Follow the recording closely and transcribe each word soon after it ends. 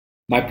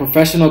My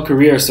professional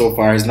career so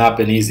far has not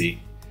been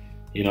easy.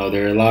 You know,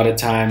 there are a lot of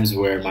times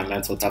where my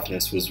mental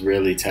toughness was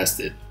really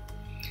tested.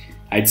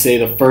 I'd say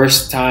the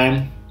first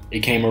time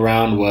it came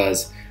around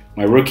was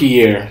my rookie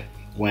year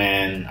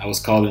when I was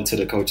called into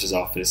the coach's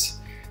office.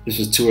 This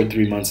was 2 or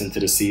 3 months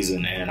into the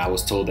season, and I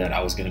was told that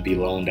I was going to be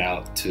loaned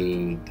out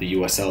to the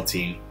USL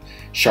team,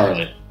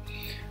 Charlotte.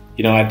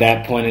 You know, at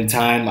that point in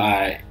time,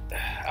 I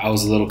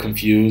was a little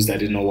confused. I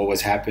didn't know what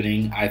was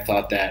happening. I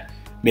thought that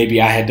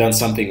maybe I had done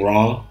something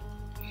wrong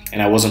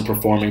and I wasn't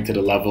performing to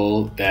the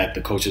level that the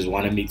coaches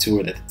wanted me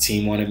to or that the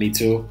team wanted me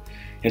to.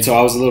 And so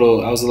I was a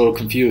little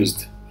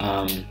confused.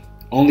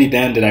 Only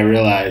then did I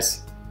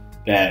realize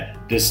that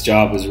this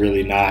job was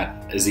really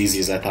not as easy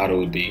as I thought it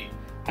would be.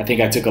 I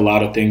think I took a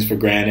lot of things for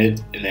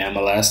granted in the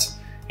MLS,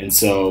 and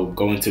so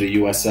going to the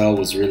USL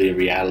was really a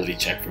reality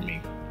check for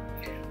me.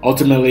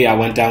 Ultimately, I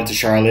went down to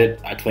Charlotte,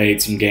 I played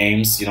some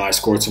games, you know, I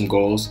scored some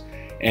goals,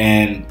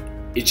 and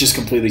it just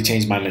completely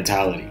changed my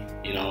mentality.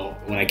 You know,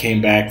 when I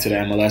came back to the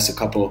MLS a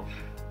couple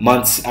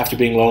months after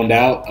being loaned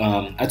out,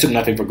 I took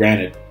nothing for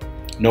granted.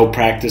 No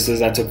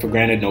practices I took for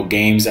granted, no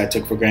games I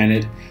took for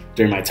granted.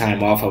 During my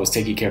time off, I was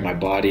taking care of my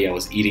body, I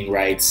was eating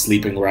right,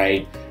 sleeping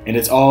right, and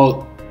it's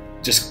all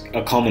just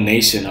a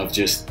culmination of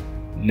just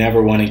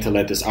never wanting to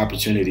let this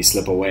opportunity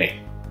slip away.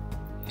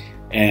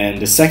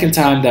 And the second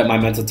time that my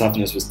mental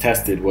toughness was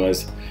tested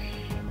was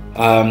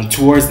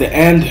towards the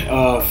end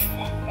of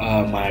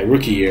my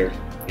rookie year.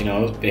 You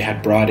know, they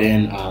had brought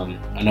in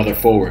another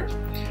forward,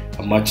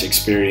 a much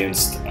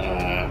experienced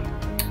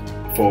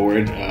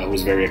forward who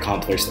was very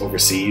accomplished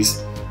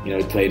overseas. You know,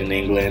 he played in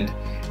England,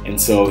 and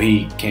so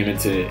he came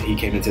into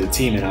the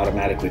team and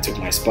automatically took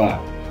my spot.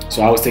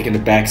 So I was taking the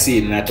back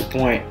seat, and at that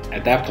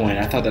point,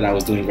 I thought that I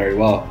was doing very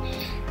well.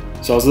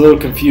 So I was a little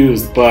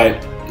confused,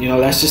 but you know,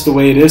 that's just the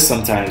way it is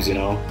sometimes. You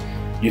know,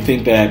 you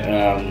think that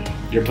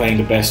you're playing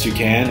the best you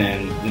can,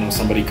 and you know,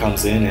 somebody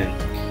comes in and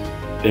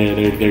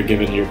they're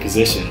given your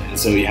position, and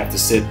so you have to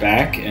sit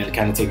back and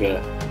kind of take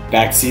a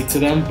back seat to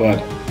them.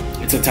 But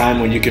it's a time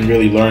when you can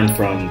really learn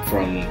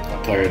from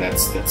a player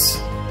that's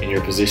in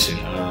your position.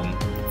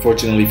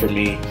 Fortunately for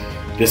me,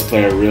 this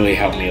player really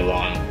helped me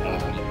along.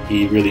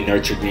 He really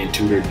nurtured me and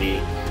tutored me,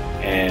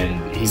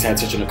 and he's had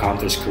such an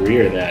accomplished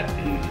career that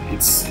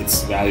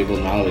it's valuable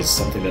knowledge,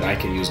 something that I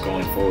can use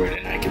going forward,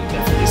 and I can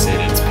definitely say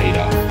that it's paid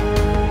off.